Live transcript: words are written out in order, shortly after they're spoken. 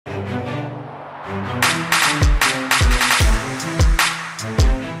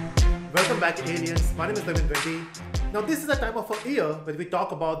back, aliens. My name is Devin Reddy. Now, this is a time of a year where we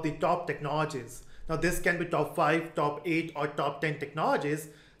talk about the top technologies. Now, this can be top 5, top 8, or top 10 technologies.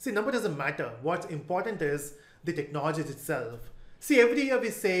 See, number doesn't matter. What's important is the technologies itself. See, every year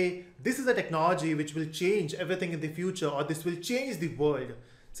we say, this is a technology which will change everything in the future, or this will change the world.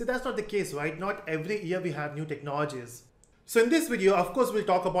 See, that's not the case, right? Not every year we have new technologies. So in this video, of course, we'll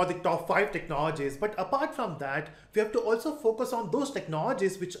talk about the top 5 technologies, but apart from that, we have to also focus on those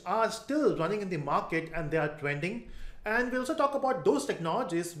technologies which are still running in the market and they are trending. And we'll also talk about those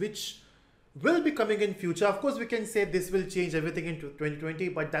technologies which will be coming in future. Of course, we can say this will change everything into 2020,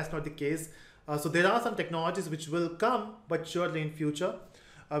 but that's not the case. So there are some technologies which will come, but surely in future.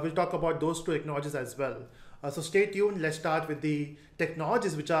 We'll talk about those two technologies as well. So stay tuned. Let's start with the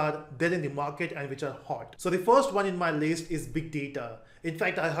technologies which are there in the market and which are hot. So the first one in my list is big data. In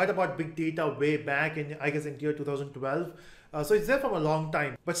fact, I heard about big data way back in, I guess, in year 2012. So it's there for a long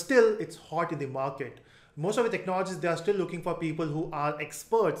time, but still it's hot in the market. Most of the technologies, they are still looking for people who are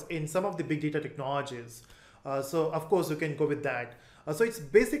experts in some of the big data technologies. So of course you can go with that. So it's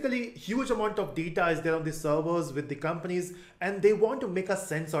basically huge amount of data is there on the servers with the companies, and they want to make a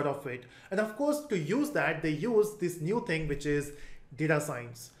sense out of it. And of course, to use that, they use this new thing, which is data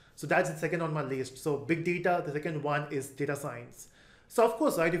science. So that's the second on my list. So big data, the second one is data science. So of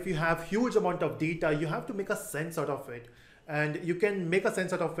course, right, if you have huge amount of data, you have to make a sense out of it. And you can make a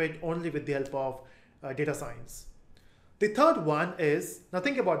sense out of it only with the help of data science. The third one is, now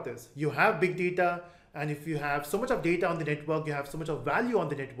think about this, you have big data, and if you have so much of data on the network, you have so much of value on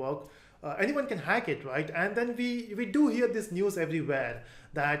the network, anyone can hack it, right? And then we do hear this news everywhere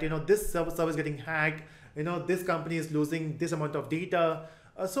that, this server is getting hacked, this company is losing this amount of data.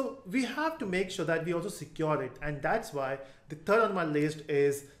 So we have to make sure that we also secure it. And that's why the third on my list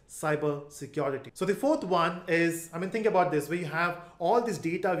is cyber security. So the fourth one is, think about this, where you have all this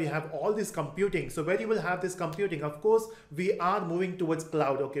data, we have all this computing. So where you will have this computing, of course, we are moving towards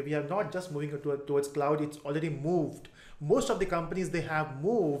cloud. Okay, we are not just moving towards cloud, it's already moved. Most of the companies, they have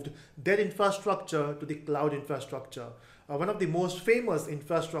moved their infrastructure to the cloud infrastructure. One of the most famous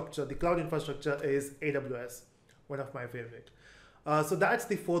infrastructure, the cloud infrastructure, is AWS, one of my favorite. So that's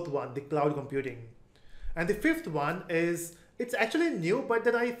the fourth one, the cloud computing. And the fifth one is, it's actually new, but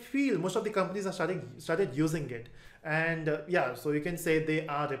then I feel most of the companies are started using it. And yeah, so you can say they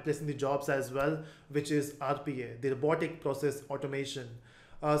are replacing the jobs as well, which is RPA, the robotic process automation.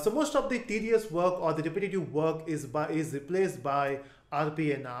 So most of the tedious work or the repetitive work is replaced by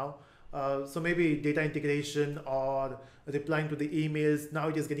RPA now. So maybe data integration or replying to the emails, now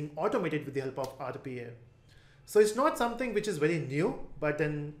it is getting automated with the help of RPA. So it's not something which is very new, but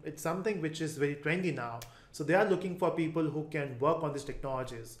then it's something which is very trendy now. So they are looking for people who can work on these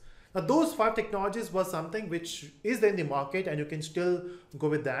technologies. Now those 5 technologies was something which is there in the market, and you can still go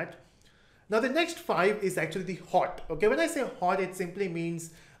with that. Now the next 5 is actually the hot. Okay, when I say hot, it simply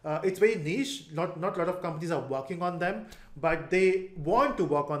means it's very niche. Not a lot of companies are working on them, but they want to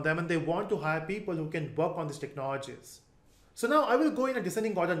work on them and they want to hire people who can work on these technologies. So now I will go in a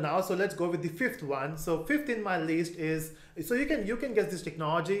descending order now. So let's go with the fifth one. So fifth in my list is, so you can guess this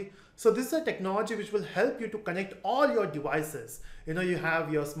technology. So this is a technology which will help you to connect all your devices. You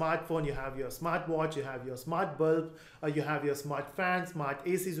have your smartphone, you have your smartwatch, you have your smart bulb, you have your smart fan, smart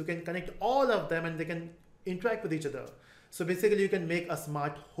ACs. You can connect all of them and they can interact with each other. So basically you can make a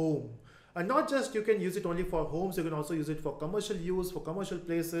smart home. And not just you can use it only for homes, you can also use it for commercial use, for commercial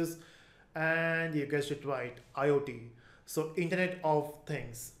places. And you guessed it right, IoT. So Internet of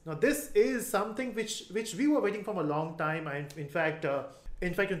Things. Now this is something which we were waiting for a long time. And in fact,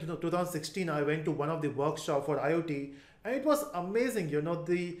 in 2016, I went to one of the workshops for IoT, and it was amazing.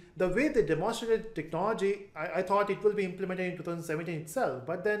 The way they demonstrated technology, I thought it will be implemented in 2017 itself,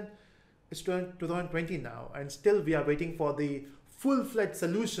 but then it's 2020 now, and still we are waiting for the full-fledged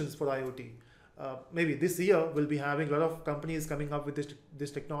solutions for IoT. Maybe this year we'll be having a lot of companies coming up with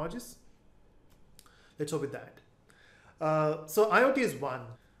these technologies. Let's hope with that. So IoT is one.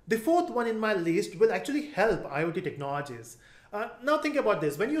 The fourth one in my list will actually help IoT technologies. Now think about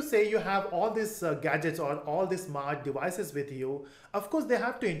this. When you say you have all these gadgets or all these smart devices with you, of course they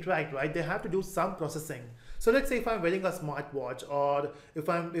have to interact, right? They have to do some processing. So let's say if I'm wearing a smartwatch, or if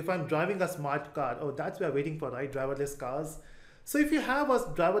I'm driving a smart car, oh, that's what we're waiting for, right? Driverless cars. So if you have a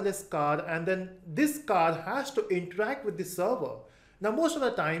driverless car, and then this car has to interact with the server. Now, most of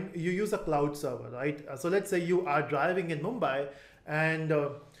the time you use a cloud server, right? So let's say you are driving in Mumbai, and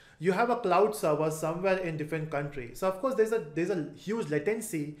you have a cloud server somewhere in different country. So of course there's a huge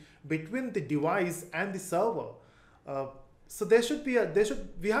latency between the device and the server. So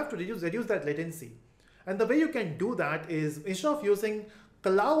we have to reduce that latency. And the way you can do that is, instead of using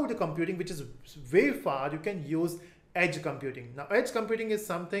cloud computing, which is way far, you can use edge computing. Now, edge computing is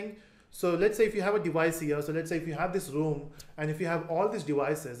something, so let's say if you have a device here, so let's say if you have this room and if you have all these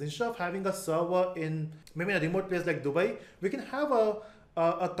devices, instead of having a server in maybe a remote place like Dubai, we can have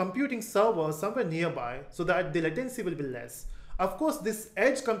a computing server somewhere nearby so that the latency will be less. Of course, this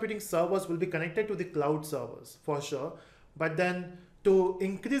edge computing servers will be connected to the cloud servers for sure, but then to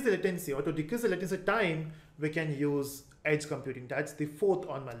increase the latency or to decrease the latency time, we can use edge computing. That's the fourth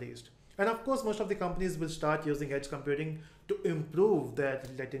on my list. And of course, most of the companies will start using edge computing to improve their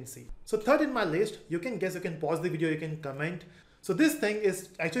latency. So third in my list, you can guess, you can pause the video, you can comment. So this thing is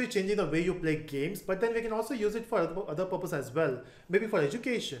actually changing the way you play games, but then we can also use it for other purpose as well, maybe for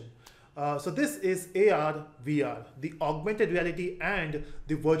education. So this is AR, VR, the augmented reality and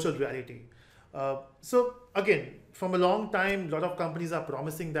the virtual reality. So again, from a long time, a lot of companies are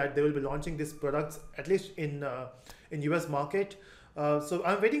promising that they will be launching these products, at least in US market. So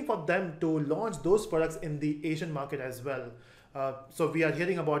I'm waiting for them to launch those products in the Asian market as well. So we are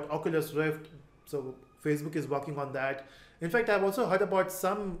hearing about Oculus Rift. So Facebook is working on that. In fact, I've also heard about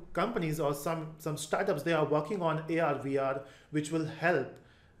some companies or some startups, they are working on AR, VR, which will help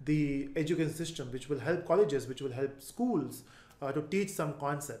the education system, which will help colleges, which will help schools to teach some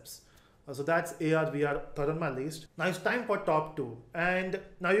concepts. So that's AR, VR, third on my list. Now it's time for top two. And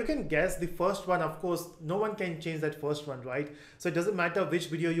now you can guess the first one, of course, no one can change that first one, right? So it doesn't matter which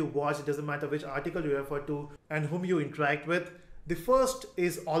video you watch, it doesn't matter which article you refer to and whom you interact with. The first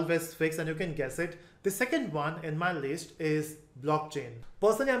is always fixed and you can guess it. The second one in my list is blockchain.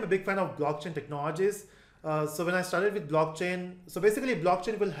 Personally, I'm a big fan of blockchain technologies. So when I started with blockchain, so basically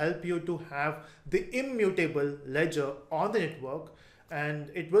blockchain will help you to have the immutable ledger on the network,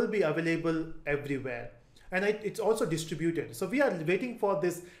 and it will be available everywhere. And it's also distributed. So we are waiting for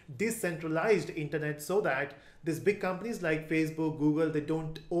this decentralized internet so that these big companies like Facebook, Google, they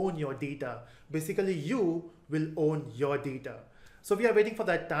don't own your data. Basically, you will own your data. So we are waiting for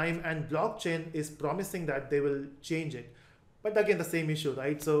that time, and blockchain is promising that they will change it. But again, the same issue,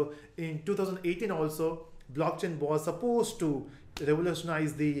 right? So in 2018 also, blockchain was supposed to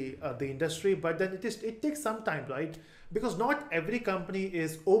revolutionize the industry, but then it takes some time, right? Because not every company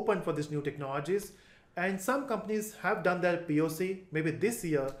is open for these new technologies, and some companies have done their POC. Maybe this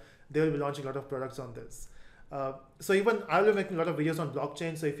year they will be launching a lot of products on this. So even I will be making a lot of videos on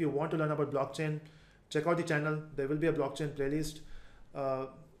blockchain. So if you want to learn about blockchain, check out the channel. There will be a blockchain playlist.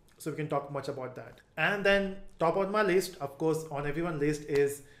 So we can talk much about that. And then top on my list, of course, on everyone's list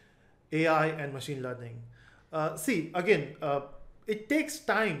is AI and machine learning. See, again, it takes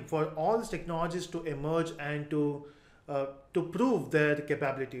time for all these technologies to emerge and to prove their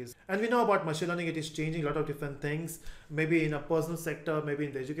capabilities. And we know about machine learning, it is changing a lot of different things, maybe in a personal sector, maybe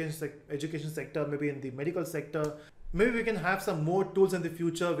in the education sector, maybe in the medical sector. Maybe we can have some more tools in the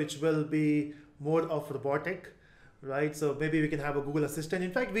future which will be more of robotic, right? So maybe we can have a Google Assistant.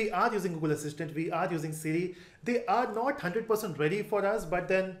 In fact, we are using Google Assistant, we are using Siri. They are not 100% ready for us, but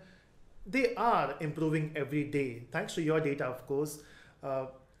then they are improving every day, thanks to your data, of course.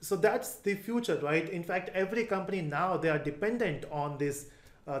 So that's the future, right? In fact, every company now, they are dependent on these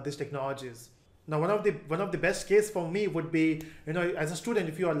technologies. Now, one of the best case for me would be, as a student,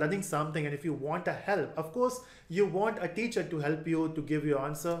 if you are learning something and if you want a help, of course, you want a teacher to help you to give you an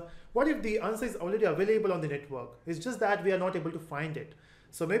answer. What if the answer is already available on the network? It's just that we are not able to find it.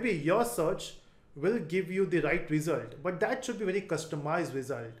 So maybe your search will give you the right result, but that should be very customized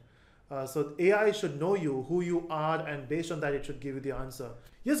result. So AI should know you, who you are, and based on that, it should give you the answer.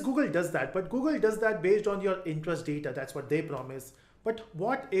 Yes, Google does that, but Google does that based on your interest data. That's what they promise. But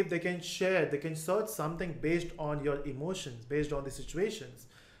what if they can search something based on your emotions, based on the situations?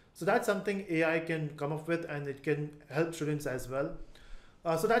 So that's something AI can come up with, and it can help students as well.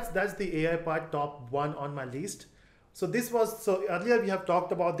 So that's the AI part, top one on my list. So earlier we have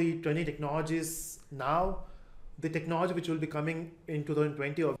talked about the 20 technologies. Now, the technology which will be coming in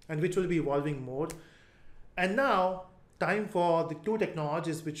 2020 and which will be evolving more. And now, time for the two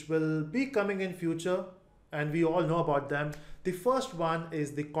technologies which will be coming in future, and we all know about them. The first one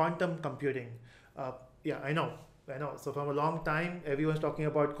is the quantum computing. Yeah, I know. So from a long time, everyone's talking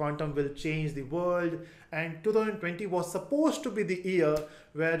about quantum will change the world, and 2020 was supposed to be the year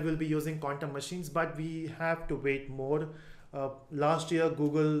where we'll be using quantum machines, but we have to wait more. Last year,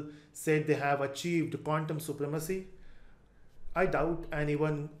 Google said they have achieved quantum supremacy. I doubt, and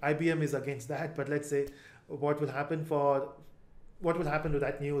even IBM is against that, but let's say what will happen to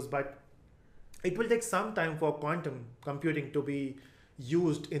that news. But it will take some time for quantum computing to be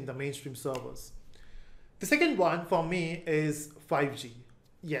used in the mainstream servers. The second one for me is 5G.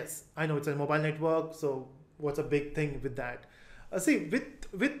 Yes, I know it's a mobile network, so what's a big thing with that? See, with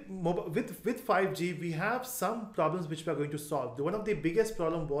 5G, we have some problems which we are going to solve. One of the biggest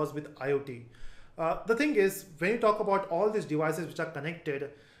problem was with IoT. The thing is, when you talk about all these devices which are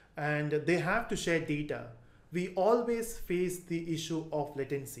connected and they have to share data, we always face the issue of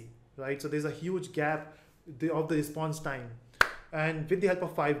latency, right? So there's a huge gap of the response time. And with the help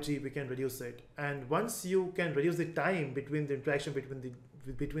of 5G, we can reduce it. And once you can reduce the time between the interaction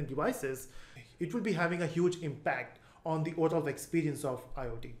between devices, it will be having a huge impact on the overall experience of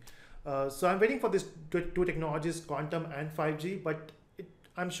IoT. So I'm waiting for these two technologies, quantum and 5G, but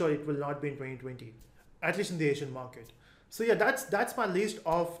I'm sure it will not be in 2020, at least in the Asian market. So yeah, that's my list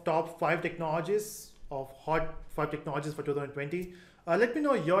of top 5 technologies, of hot 5 technologies for 2020. Let me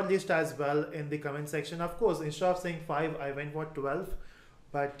know your list as well in the comment section. Of course, instead of saying 5, I went for 12,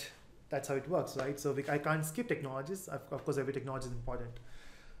 but that's how it works, right? So I can't skip technologies. Of course, every technology is important.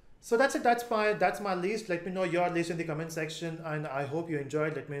 So that's it. That's my list. Let me know your list in the comment section, and I hope you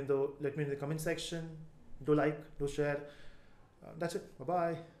enjoyed. Let me know in the comment section. Do like, do share. That's it. Bye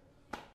bye.